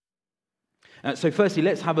So firstly,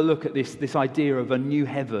 let's have a look at this idea of a new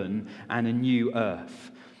heaven and a new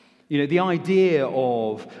earth. The idea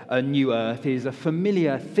of a new earth is a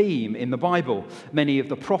familiar theme in the Bible. Many of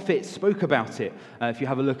the prophets spoke about it. If you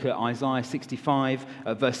have a look at Isaiah 65,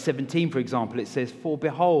 verse 17, for example, it says, "For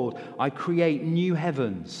behold, I create new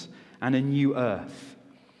heavens and a new earth."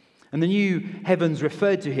 And the new heavens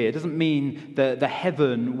referred to here doesn't mean the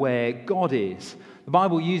heaven where God is. The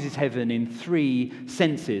Bible uses heaven in three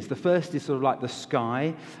senses. The first is sort of like the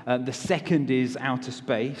sky. The second is outer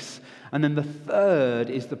space. And then the third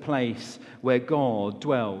is the place where God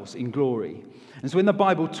dwells in glory. And so when the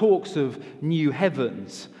Bible talks of new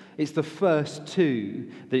heavens, it's the first two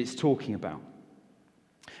that it's talking about.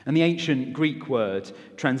 And the ancient Greek word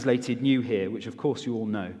translated new here, which of course you all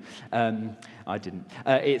know. I didn't.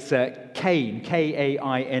 It's kain, Kaine.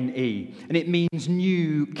 And it means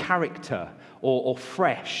new character or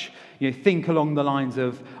fresh. Think along the lines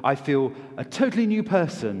of, I feel a totally new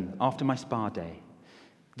person after my spa day.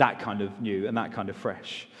 That kind of new and that kind of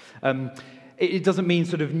fresh. It doesn't mean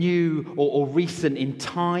sort of new or recent in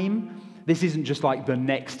time. This isn't just like the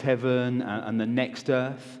next heaven and the next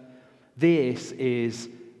earth. This is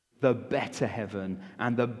the better heaven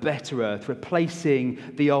and the better earth, replacing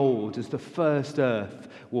the old as the first earth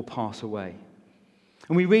will pass away.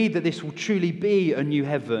 And we read that this will truly be a new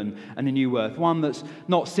heaven and a new earth, one that's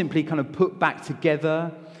not simply kind of put back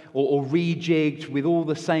together or rejigged with all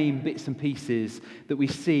the same bits and pieces that we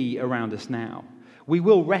see around us now. We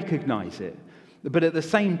will recognize it, but at the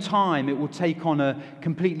same time, it will take on a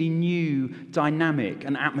completely new dynamic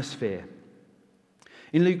and atmosphere.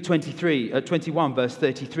 In Luke 21, verse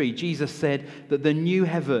 33, Jesus said that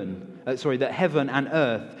that heaven and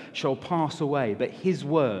earth shall pass away, but his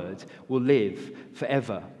word will live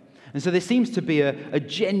forever. And so there seems to be a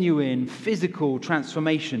genuine physical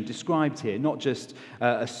transformation described here, not just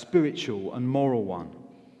a spiritual and moral one.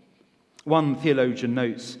 One theologian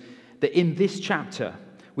notes that in this chapter,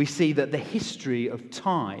 we see that the history of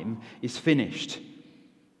time is finished,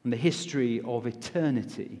 and the history of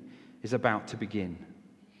eternity is about to begin.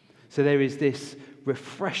 So there is this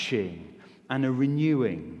refreshing and a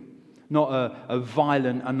renewing, not a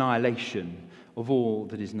violent annihilation of all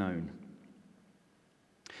that is known.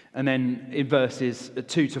 And then in verses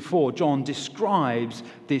 2 to 4, John describes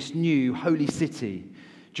this new holy city,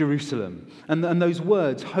 Jerusalem. And those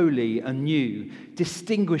words, holy and new,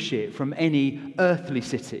 distinguish it from any earthly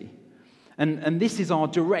city. And this is our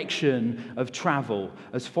direction of travel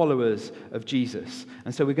as followers of Jesus.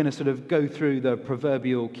 And so we're going to sort of go through the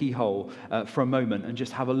proverbial keyhole for a moment and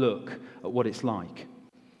just have a look at what it's like.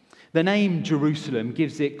 The name Jerusalem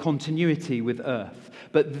gives it continuity with earth,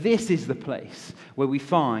 but this is the place where we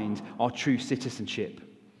find our true citizenship.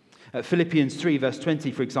 Philippians 3 verse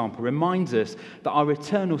 20, for example, reminds us that our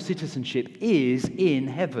eternal citizenship is in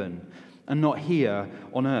heaven and not here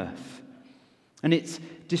on earth. And its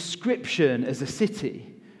description as a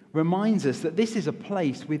city reminds us that this is a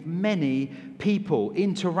place with many people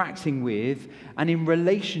interacting with and in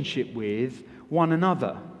relationship with one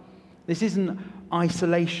another. This isn't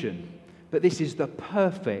isolation, but this is the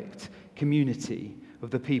perfect community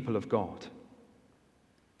of the people of God.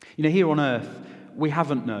 Here on earth, we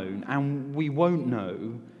haven't known and we won't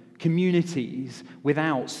know communities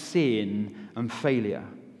without sin and failure.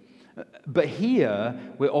 But here,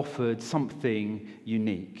 we're offered something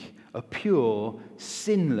unique, a pure,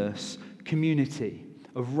 sinless community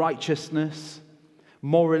of righteousness,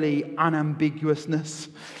 morally unambiguousness,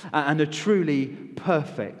 and a truly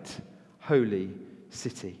perfect, holy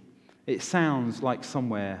city. It sounds like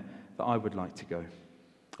somewhere that I would like to go.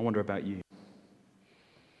 I wonder about you.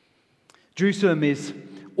 Jerusalem is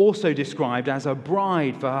also described as a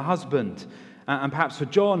bride for her husband. And perhaps for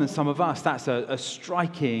John and some of us, that's a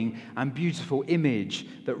striking and beautiful image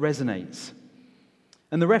that resonates.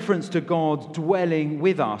 And the reference to God dwelling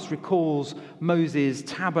with us recalls Moses'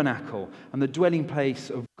 tabernacle and the dwelling place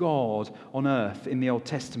of God on earth in the Old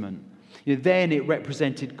Testament. Then it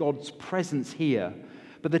represented God's presence here.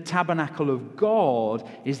 But the tabernacle of God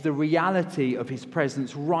is the reality of his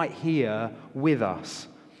presence right here with us.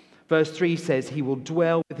 Verse 3 says, he will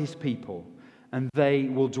dwell with his people, and they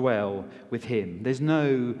will dwell with him. There's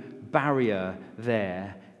no barrier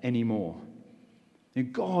there anymore.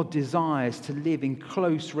 And God desires to live in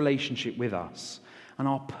close relationship with us, and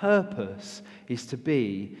our purpose is to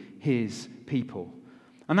be his people.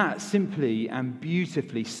 And that simply and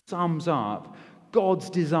beautifully sums up God's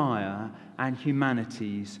desire and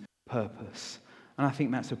humanity's purpose. And I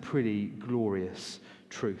think that's a pretty glorious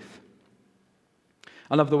truth.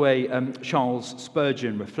 I love the way Charles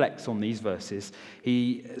Spurgeon reflects on these verses.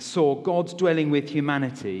 He saw God's dwelling with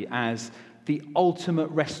humanity as the ultimate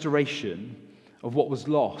restoration of what was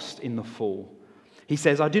lost in the fall. He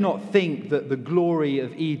says, "I do not think that the glory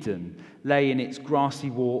of Eden lay in its grassy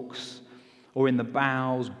walks or in the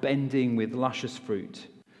boughs bending with luscious fruit,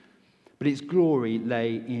 but its glory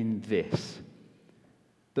lay in this,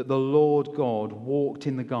 that the Lord God walked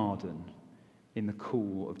in the garden in the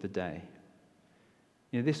cool of the day."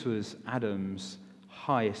 This was Adam's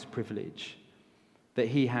highest privilege, that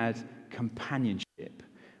he had companionship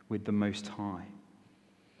with the Most High.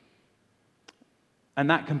 And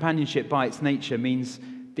that companionship by its nature means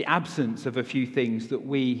the absence of a few things that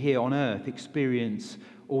we here on earth experience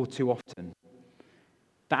all too often.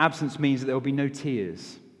 That absence means that there will be no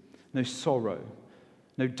tears, no sorrow,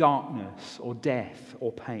 no darkness or death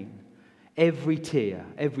or pain. Every tear,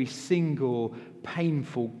 every single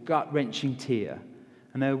painful, gut-wrenching tear,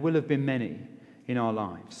 and there will have been many in our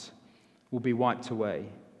lives, will be wiped away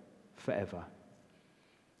forever.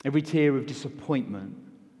 Every tear of disappointment,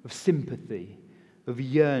 of sympathy, of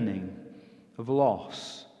yearning, of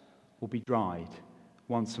loss will be dried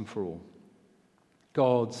once and for all.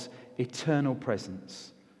 God's eternal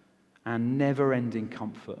presence and never-ending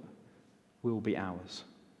comfort will be ours.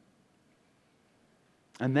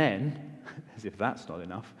 And then, as if that's not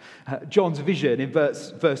enough, John's vision in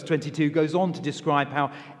verse 22 goes on to describe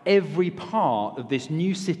how every part of this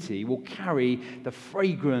new city will carry the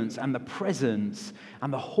fragrance and the presence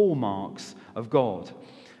and the hallmarks of God.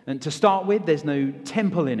 And to start with, there's no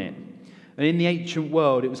temple in it. And in the ancient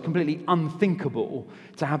world, it was completely unthinkable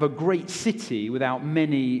to have a great city without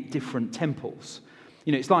many different temples.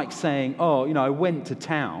 It's like saying, I went to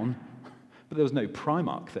town, but there was no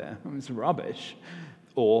Primark there. It's rubbish.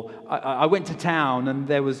 Or I went to town and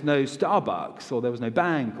there was no Starbucks, or there was no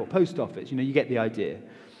bank or post office. You get the idea.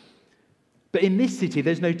 But in this city,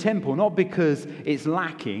 there's no temple, not because it's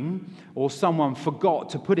lacking or someone forgot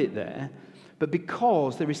to put it there, but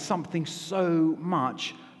because there is something so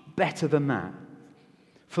much better than that.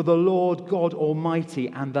 For the Lord God Almighty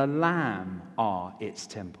and the Lamb are its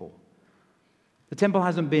temple. The temple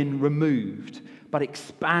hasn't been removed, but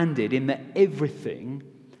expanded in that everything,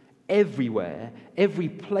 everywhere, every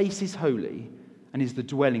place is holy and is the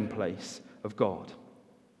dwelling place of God.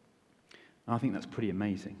 And I think that's pretty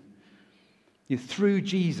amazing. Through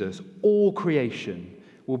Jesus, all creation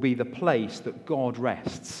will be the place that God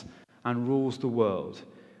rests and rules the world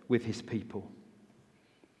with his people.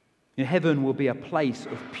 Heaven will be a place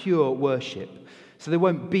of pure worship. So there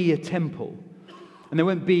won't be a temple. And there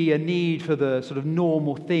won't be a need for the sort of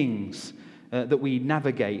normal things that we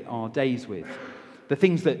navigate our days with. The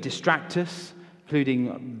things that distract us,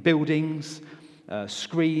 including buildings,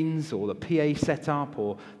 screens, or the PA setup,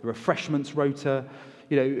 or the refreshments rota,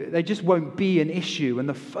 they just won't be an issue, and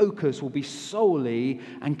the focus will be solely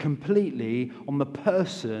and completely on the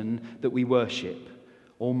person that we worship,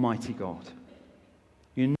 Almighty God.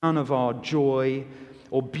 None of our joy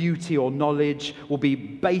or beauty or knowledge will be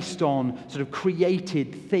based on sort of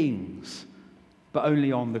created things, but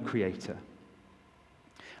only on the Creator.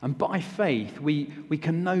 And by faith, we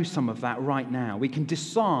can know some of that right now. We can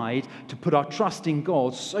decide to put our trust in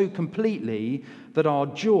God so completely that our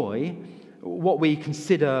joy, what we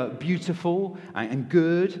consider beautiful and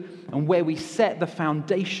good, and where we set the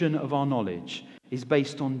foundation of our knowledge, is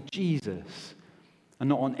based on Jesus and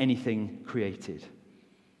not on anything created.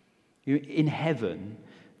 In heaven,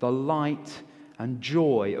 the light and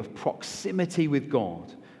joy of proximity with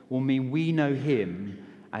God will mean we know him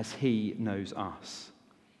as he knows us.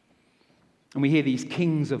 And we hear these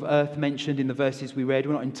kings of earth mentioned in the verses we read.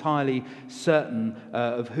 We're not entirely certain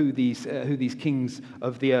of who these kings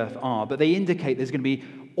of the earth are, but they indicate there's going to be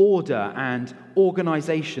order and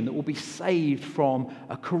organization that will be saved from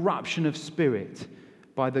a corruption of spirit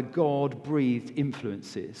by the God-breathed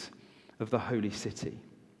influences of the holy city.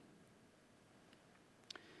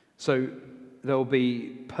 So there will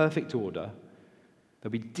be perfect order,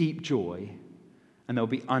 there'll be deep joy, and there'll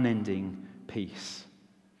be unending peace.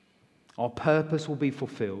 Our purpose will be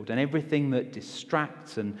fulfilled, and everything that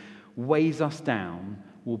distracts and weighs us down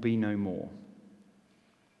will be no more.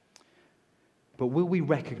 But will we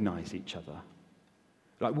recognize each other?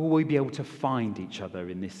 Will we be able to find each other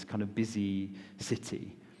in this kind of busy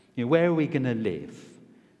city? Where are we going to live?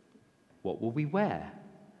 What will we wear?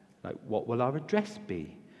 What will our address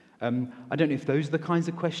be? I don't know if those are the kinds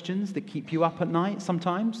of questions that keep you up at night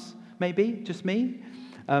sometimes, maybe, just me.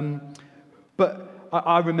 But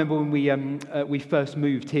I remember when we first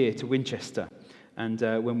moved here to Winchester, and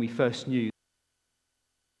when we first knew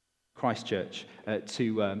Christchurch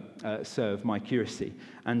to serve My Curacy.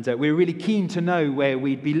 And we were really keen to know where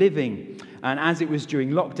we'd be living. And as it was during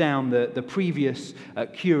lockdown, the previous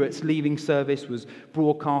curate's leaving service was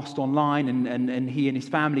broadcast online, and he and his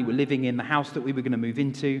family were living in the house that we were going to move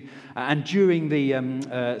into. And during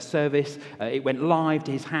the service, it went live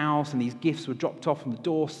to his house, and these gifts were dropped off on the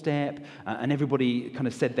doorstep, and everybody kind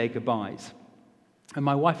of said their goodbyes. And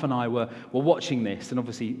my wife and I were watching this, and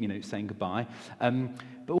obviously, saying goodbye,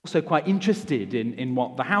 but also quite interested in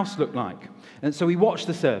what the house looked like. And so we watched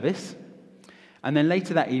the service, and then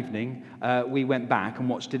later that evening, we went back and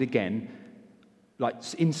watched it again, like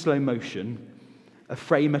in slow motion, a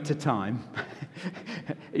frame at a time.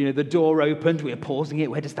 The door opened, we were pausing it.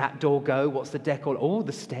 Where does that door go? What's the decor? Oh,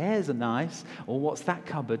 the stairs are nice. Or what's that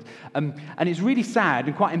cupboard? And it's really sad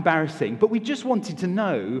and quite embarrassing, but we just wanted to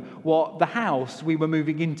know what the house we were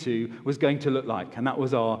moving into was going to look like, and that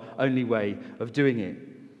was our only way of doing it.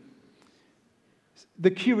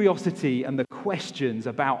 The curiosity and the questions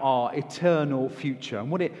about our eternal future and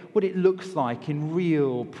what it looks like in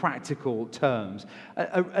real practical terms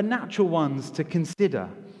are natural ones to consider.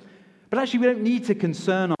 But actually, we don't need to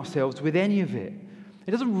concern ourselves with any of it.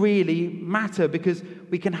 It doesn't really matter, because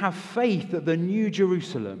we can have faith that the New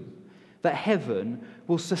Jerusalem, that heaven,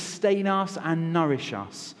 will sustain us and nourish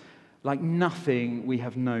us like nothing we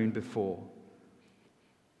have known before.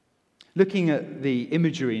 Looking at the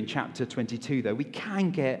imagery in chapter 22, though, we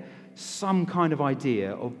can get some kind of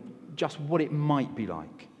idea of just what it might be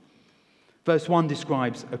like. Verse 1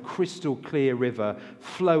 describes a crystal clear river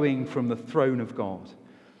flowing from the throne of God.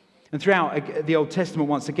 And throughout the Old Testament,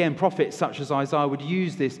 once again, prophets such as Isaiah would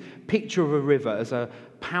use this picture of a river as a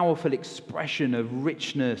powerful expression of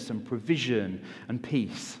richness and provision and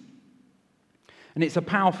peace. And it's a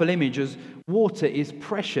powerful image, as water is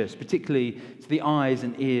precious, particularly to the eyes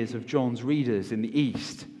and ears of John's readers in the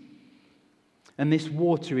East. And this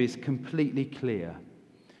water is completely clear,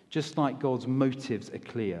 just like God's motives are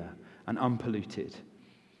clear and unpolluted.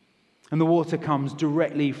 And the water comes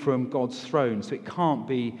directly from God's throne, so it can't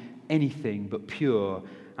be anything but pure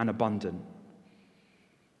and abundant.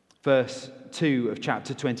 Verse 2 of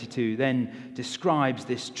chapter 22 then describes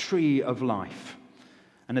this tree of life.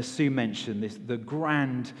 And as Sue mentioned, the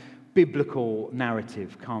grand biblical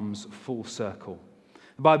narrative comes full circle.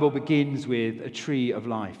 The Bible begins with a tree of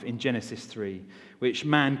life in Genesis 3, which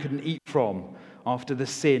man couldn't eat from after the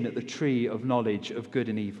sin at the tree of knowledge of good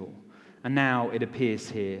and evil. And now it appears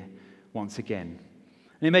here once again.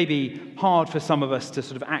 And it may be hard for some of us to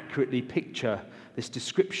sort of accurately picture this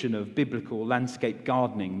description of biblical landscape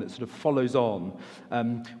gardening that sort of follows on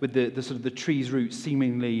with the sort of the tree's roots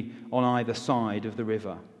seemingly on either side of the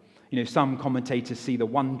river. Some commentators see the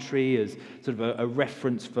one tree as sort of a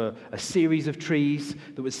reference for a series of trees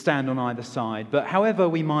that would stand on either side. But however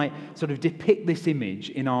we might sort of depict this image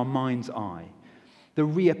in our mind's eye, the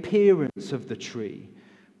reappearance of the tree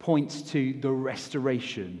points to the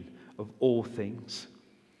restoration of all things.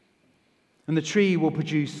 And the tree will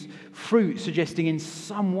produce fruit, suggesting in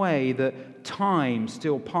some way that time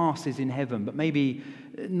still passes in heaven, but maybe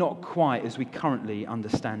not quite as we currently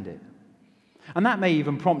understand it. And that may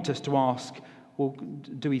even prompt us to ask, well,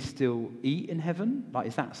 do we still eat in heaven? Like,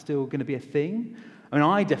 is that still going to be a thing? I mean,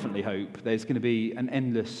 I definitely hope there's going to be an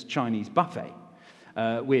endless Chinese buffet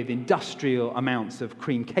with industrial amounts of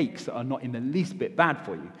cream cakes that are not in the least bit bad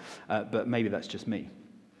for you. But maybe that's just me.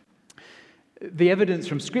 The evidence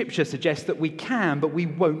from Scripture suggests that we can, but we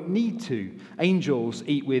won't need to. Angels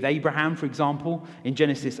eat with Abraham, for example, in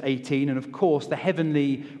Genesis 18. And of course, the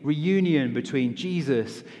heavenly reunion between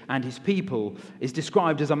Jesus and his people is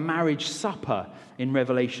described as a marriage supper in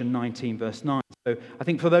Revelation 19, verse 9. So I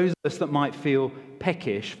think for those of us that might feel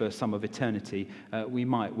peckish for some of eternity, we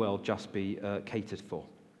might well just be catered for.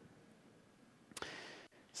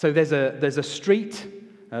 So there's a street,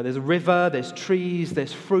 there's a river, there's trees,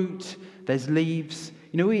 there's fruit, there's leaves.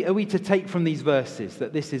 Are we to take from these verses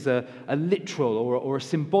that this is a literal or a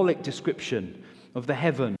symbolic description of the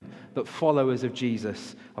heaven that followers of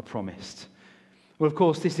Jesus are promised? Well, of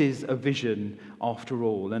course, this is a vision after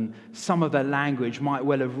all, and some of the language might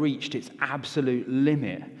well have reached its absolute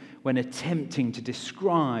limit when attempting to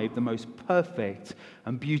describe the most perfect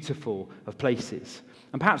and beautiful of places.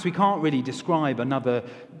 And perhaps we can't really describe another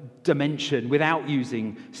dimension without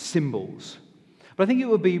using symbols. But I think it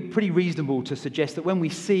would be pretty reasonable to suggest that when we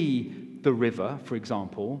see the river, for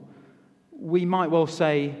example, we might well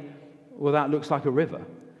say, well, that looks like a river.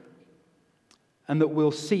 And that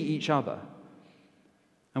we'll see each other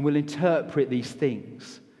and we'll interpret these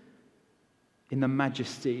things in the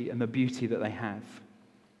majesty and the beauty that they have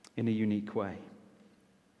in a unique way.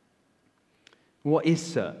 What is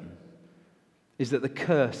certain is that the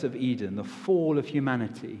curse of Eden, the fall of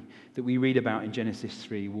humanity that we read about in Genesis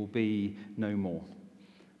 3, will be no more.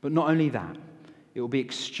 But not only that, it will be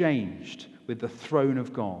exchanged with the throne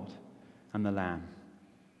of God and the Lamb.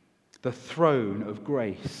 The throne of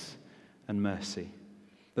grace and mercy.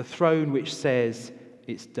 The throne which says,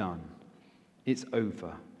 it's done. It's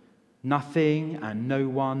over. Nothing and no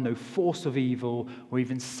one, no force of evil, or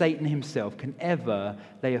even Satan himself can ever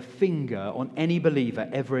lay a finger on any believer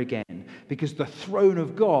ever again, because the throne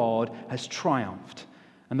of God has triumphed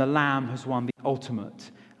and the Lamb has won the ultimate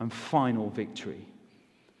and final victory.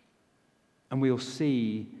 And we'll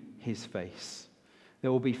see his face.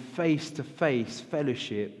 There will be face-to-face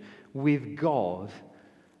fellowship with God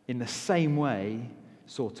in the same way,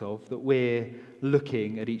 sort of, that we're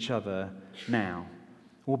looking at each other now.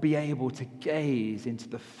 We'll be able to gaze into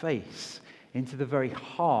the face, into the very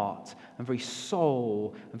heart and very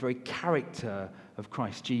soul and very character of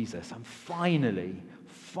Christ Jesus, and finally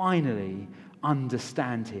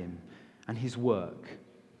understand him and his work,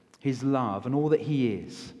 his love, and all that he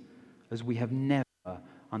is, as we have never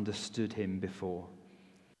understood him before.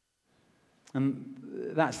 And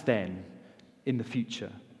that's then, in the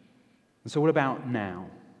future. And so what about now?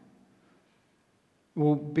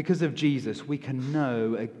 Well, because of Jesus, we can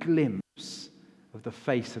know a glimpse of the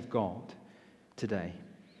face of God today.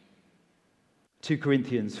 2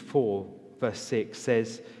 Corinthians 4, verse 6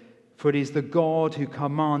 says, "For it is the God who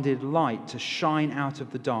commanded light to shine out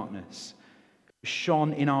of the darkness, who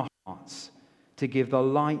shone in our hearts to give the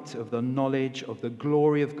light of the knowledge of the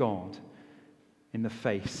glory of God in the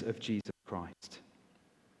face of Jesus Christ."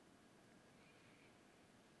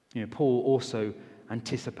 Paul also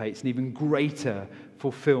anticipates an even greater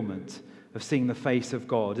fulfillment of seeing the face of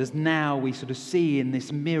God, as now we sort of see in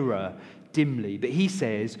this mirror dimly. But he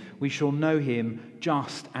says we shall know him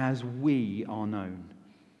just as we are known.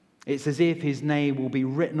 It's as if his name will be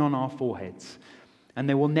written on our foreheads, and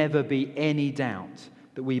there will never be any doubt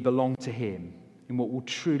that we belong to him in what will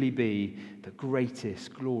truly be the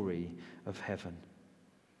greatest glory of heaven.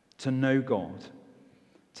 To know God,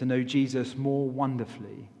 to know Jesus more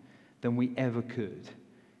wonderfully than we ever could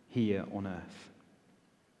here on earth.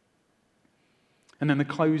 And then the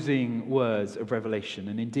closing words of Revelation,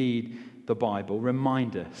 and indeed the Bible,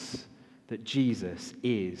 remind us that Jesus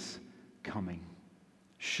is coming.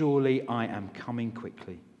 Surely I am coming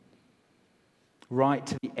quickly. Right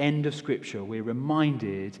to the end of Scripture, we're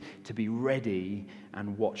reminded to be ready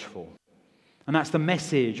and watchful. And that's the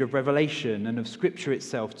message of Revelation and of Scripture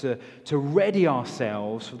itself, to ready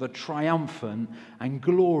ourselves for the triumphant and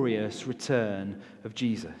glorious return of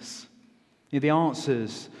Jesus. The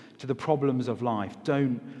answers to the problems of life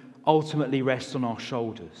don't ultimately rest on our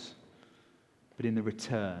shoulders, but in the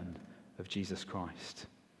return of Jesus Christ.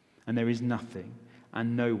 And there is nothing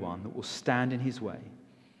and no one that will stand in his way.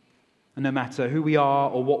 And no matter who we are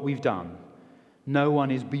or what we've done, no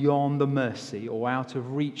one is beyond the mercy or out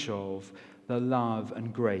of reach of the love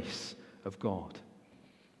and grace of God.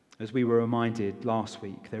 As we were reminded last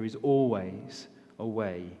week, there is always a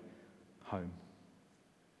way home.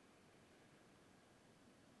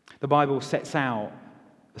 The Bible sets out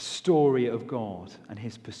the story of God and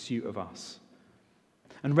his pursuit of us.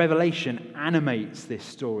 And Revelation animates this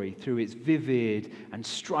story through its vivid and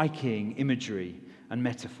striking imagery and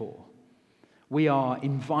metaphor. We are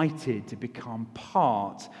invited to become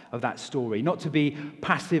part of that story, not to be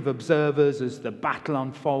passive observers as the battle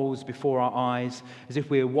unfolds before our eyes, as if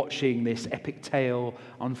we are watching this epic tale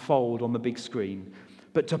unfold on the big screen,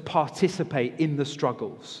 but to participate in the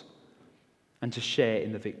struggles and to share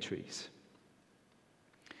in the victories.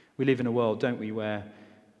 We live in a world, don't we, where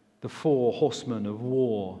the four horsemen of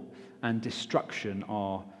war and destruction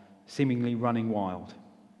are seemingly running wild.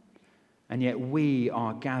 And yet we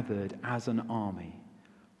are gathered as an army,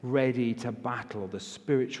 ready to battle the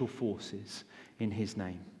spiritual forces in his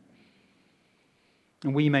name.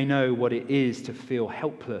 And we may know what it is to feel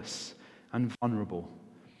helpless and vulnerable,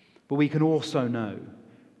 but we can also know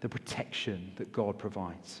the protection that God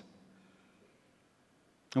provides.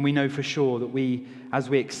 And we know for sure that as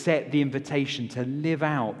we accept the invitation to live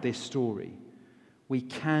out this story, we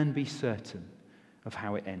can be certain of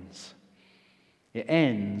how it ends. It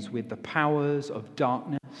ends with the powers of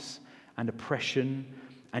darkness and oppression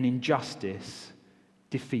and injustice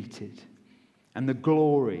defeated, and the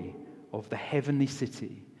glory of the heavenly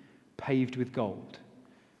city paved with gold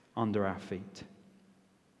under our feet.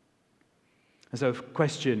 And so a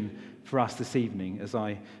question for us this evening as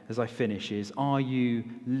I finish is, are you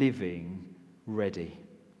living ready?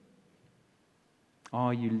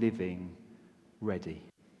 Are you living ready?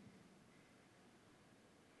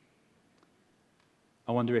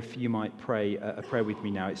 I wonder if you might pray a prayer with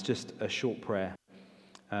me now. It's just a short prayer.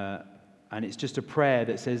 And it's just a prayer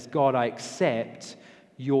that says, God, I accept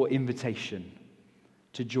your invitation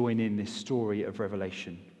to join in this story of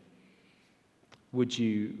Revelation. Would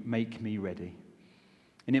you make me ready?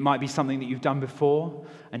 And it might be something that you've done before,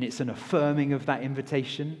 and it's an affirming of that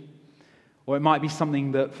invitation. Or it might be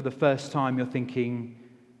something that for the first time you're thinking,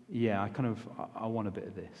 yeah, I want a bit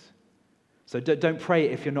of this. So don't pray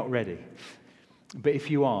it if you're not ready. But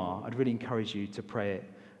if you are, I'd really encourage you to pray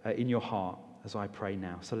it in your heart as I pray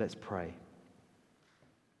now. So let's pray.